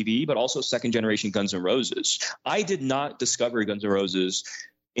generation MTV, but also second generation Guns N' Roses. I did not discover Guns N' Roses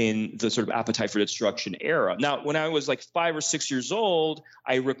in the sort of Appetite for Destruction era. Now, when I was like 5 or 6 years old,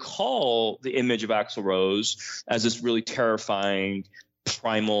 I recall the image of Axl Rose as this really terrifying,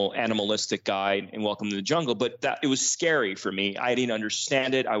 primal, animalistic guy in Welcome to the Jungle, but it was scary for me. I didn't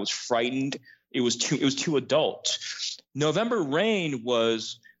understand it. I was frightened. It was too adult. November Rain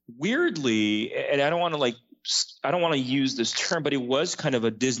was weirdly, and I don't want to use this term, but it was kind of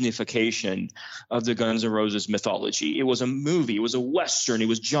a Disneyfication of the Guns N' Roses mythology. It was a movie. It was a Western. It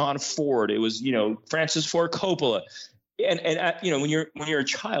was John Ford. It was, Francis Ford Coppola. And when you're a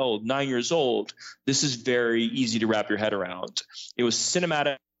child, 9 years old, this is very easy to wrap your head around. It was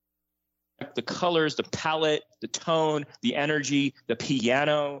cinematic. The colors, the palette, the tone, the energy, the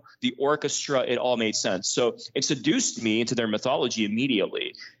piano, the orchestra, it all made sense. So it seduced me into their mythology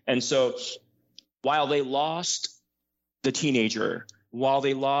immediately. And so while they lost the teenager, while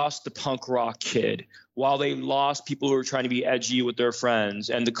they lost the punk rock kid, while they lost people who were trying to be edgy with their friends,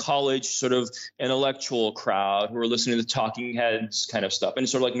 and the college sort of intellectual crowd who were listening to the Talking Heads kind of stuff, and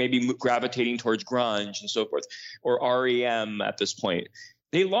sort of like maybe gravitating towards grunge and so forth, or REM at this point,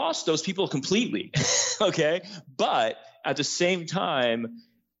 they lost those people completely. Okay. But at the same time,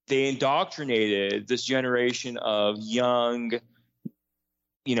 they indoctrinated this generation of young,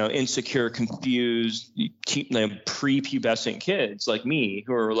 insecure, confused, prepubescent kids like me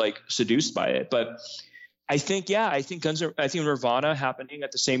who are like seduced by it. But I think Nirvana happening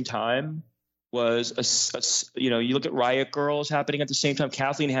at the same time was you look at Riot Girls happening at the same time.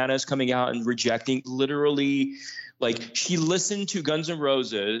 Kathleen Hanna is coming out and rejecting, literally, like, she listened to Guns N'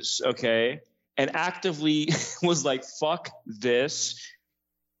 Roses, okay, and actively was like, fuck this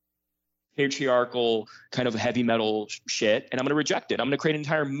patriarchal kind of heavy metal shit, and I'm going to reject it. I'm going to create an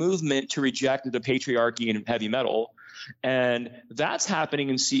entire movement to reject the patriarchy and heavy metal. And that's happening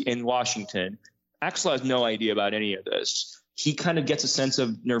in Washington. Axl has no idea about any of this. He kind of gets a sense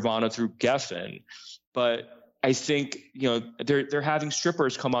of Nirvana through Geffen, but I think, they're having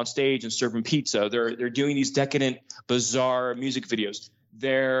strippers come on stage and serve them pizza. They're doing these decadent, bizarre music videos.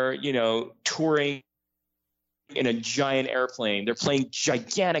 They're, touring in a giant airplane. They're playing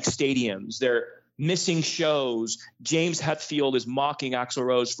gigantic stadiums. They're missing shows. James Hetfield is mocking Axl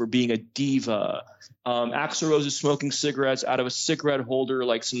Rose for being a diva. Axl Rose is smoking cigarettes out of a cigarette holder,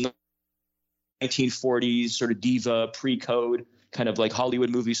 like some 1940s sort of diva pre-code kind of like Hollywood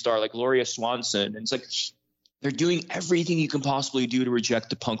movie star like Gloria Swanson. And it's like they're doing everything you can possibly do to reject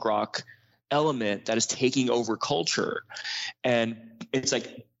the punk rock element that is taking over culture. And it's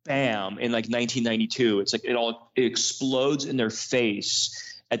like, bam, in like 1992, it's like it explodes in their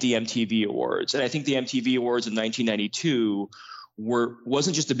face at the MTV Awards. And I think the MTV Awards in 1992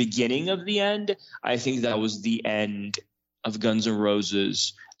 wasn't just the beginning of the end. I think that was the end of Guns N'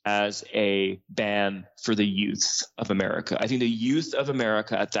 Roses as a band for the youth of America. I think the youth of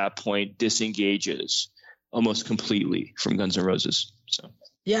America at that point disengages almost completely from Guns N' Roses. So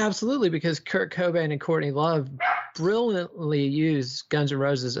yeah, absolutely, because Kurt Cobain and Courtney Love brilliantly used Guns N'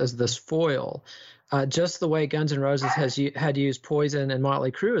 Roses as this foil, just the way Guns N' Roses had used Poison and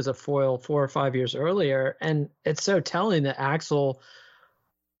Motley Crue as a foil 4 or 5 years earlier. And it's so telling that Axl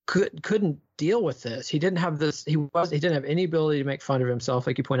couldn't deal with this. He didn't have this. He didn't have any ability to make fun of himself,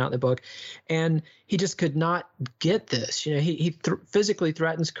 like you point out in the book, and he just could not get this. He physically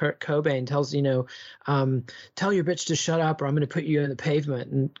threatens Kurt Cobain, tells tell your bitch to shut up, or I'm going to put you in the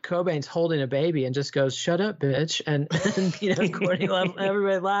pavement. And Cobain's holding a baby and just goes, "Shut up, bitch!" And Courtney Love,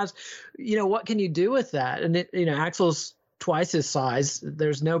 everybody laughs. What can you do with that? And Axl's twice his size.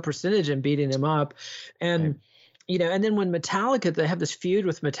 There's no percentage in beating him up, and. Right. And then when Metallica, they have this feud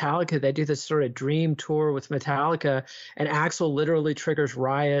with Metallica, they do this sort of dream tour with Metallica, and Axl literally triggers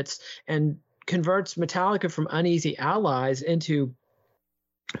riots and converts Metallica from Uneasy Allies into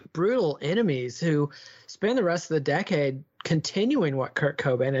brutal enemies who spend the rest of the decade continuing what Kurt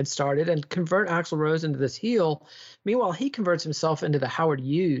Cobain had started and convert Axl Rose into this heel. Meanwhile, he converts himself into the Howard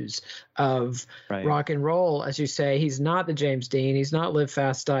Hughes of rock and roll. As you say, he's not the James Dean. He's not Live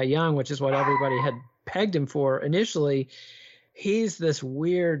Fast, Die Young, which is what everybody had pegged him for initially. He's this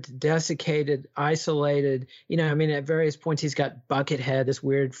weird, desiccated, isolated, at various points he's got Buckethead, this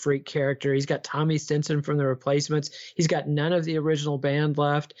weird freak character. He's got Tommy Stinson from The Replacements. He's got none of the original band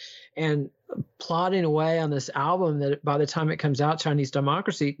left. And plodding away on this album that by the time it comes out, Chinese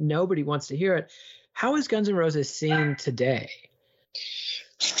Democracy, nobody wants to hear it. How is Guns N' Roses seen today?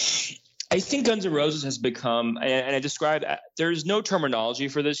 I think Guns N' Roses has become, and I described, there's no terminology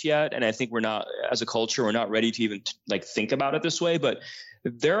for this yet. And I think we're not, as a culture, we're not ready to even think about it this way, but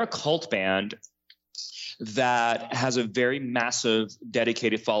they're a cult band that has a very massive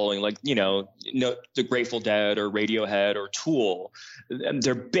dedicated following, the Grateful Dead or Radiohead or Tool.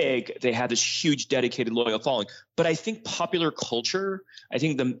 They're big. They have this huge dedicated loyal following. But I think popular culture, I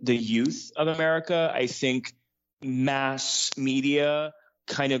think the youth of America, I think mass media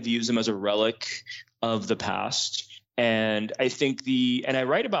kind of views them as a relic of the past. And I think and I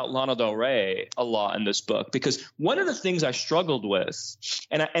write about Lana Del Rey a lot in this book, because one of the things I struggled with,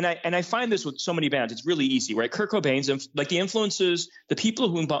 and I find this with so many bands, it's really easy, right? Kurt Cobain's the influences, the people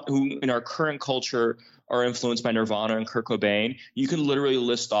who in our current culture are influenced by Nirvana and Kurt Cobain, you can literally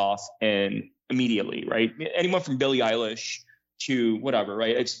list off and immediately, right? Anyone from Billie Eilish to whatever,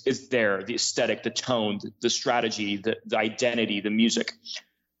 right? It's there, the aesthetic, the tone, the strategy, the identity, the music.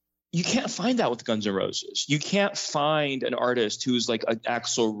 You can't find that with Guns N' Roses. You can't find an artist who's like an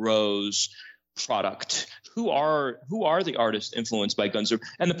Axl Rose product. Who are the artists influenced by Guns N'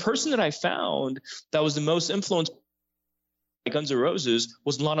 Roses? And the person that I found that was the most influenced by Guns N' Roses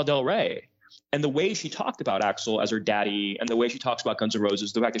was Lana Del Rey. And the way she talked about Axl as her daddy, and the way she talks about Guns N'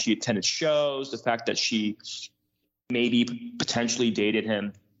 Roses, the fact that she attended shows, the fact that she maybe potentially dated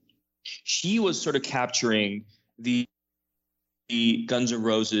him, she was sort of capturing the Guns N'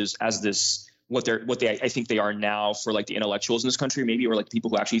 Roses as this what they I think they are now for the intellectuals in this country, maybe, or people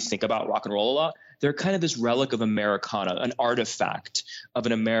who actually think about rock and roll a lot. They're kind of this relic of Americana, an artifact of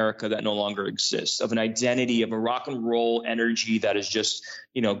an America that no longer exists, of an identity, of a rock and roll energy that is just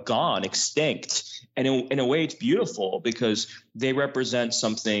gone, extinct. And in a way, it's beautiful because they represent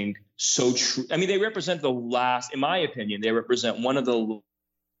something so true. I mean, they represent in my opinion, they represent one of the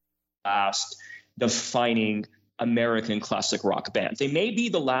last defining American classic rock band. They may be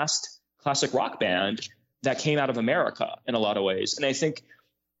the last classic rock band that came out of America in a lot of ways. And I think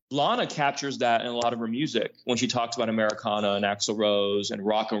Lana captures that in a lot of her music when she talks about Americana and Axl Rose and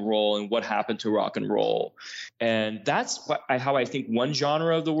rock and roll and what happened to rock and roll. And that's how I think one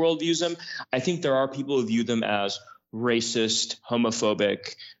genre of the world views them. I think there are people who view them as racist,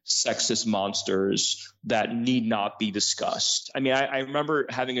 homophobic, sexist monsters that need not be discussed. I mean, I remember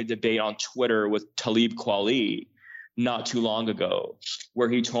having a debate on Twitter with Talib Kweli not too long ago, where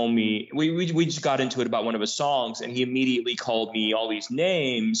he told me, we just got into it about one of his songs, and he immediately called me all these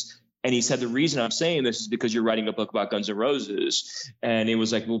names. And he said, the reason I'm saying this is because you're writing a book about Guns N' Roses. And it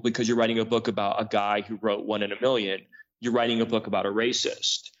was like, well, because you're writing a book about a guy who wrote 1 in a Million, you're writing a book about a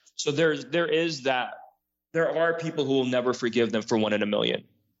racist. So there is that. There are people who will never forgive them for 1 in a Million.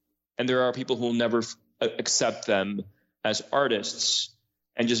 And there are people who will never accept them as artists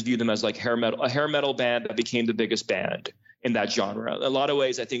and just view them as a hair metal band that became the biggest band in that genre. In a lot of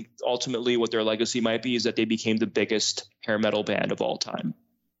ways, I think ultimately what their legacy might be is that they became the biggest hair metal band of all time.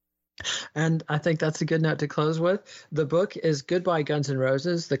 And I think that's a good note to close with. The book is Goodbye Guns N'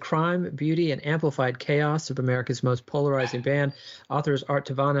 Roses, The Crime, Beauty, and Amplified Chaos of America's Most Polarizing Band. Author is Art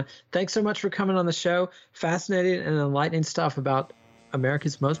Tavana. Thanks so much for coming on the show. Fascinating and enlightening stuff about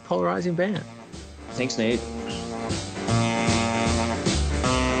America's most polarizing band. Thanks, Nate.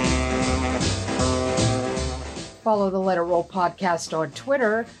 Follow the Let It Roll podcast on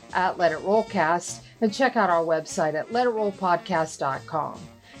Twitter at Let It Rollcast, and check out our website at letitrollpodcast.com.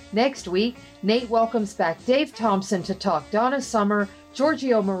 Next week, Nate welcomes back Dave Thompson to talk Donna Summer,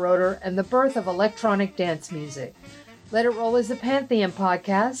 Giorgio Moroder, and the birth of electronic dance music. Let It Roll is a Pantheon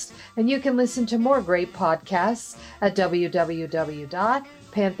podcast, and you can listen to more great podcasts at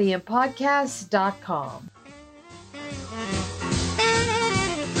www.pantheonpodcasts.com.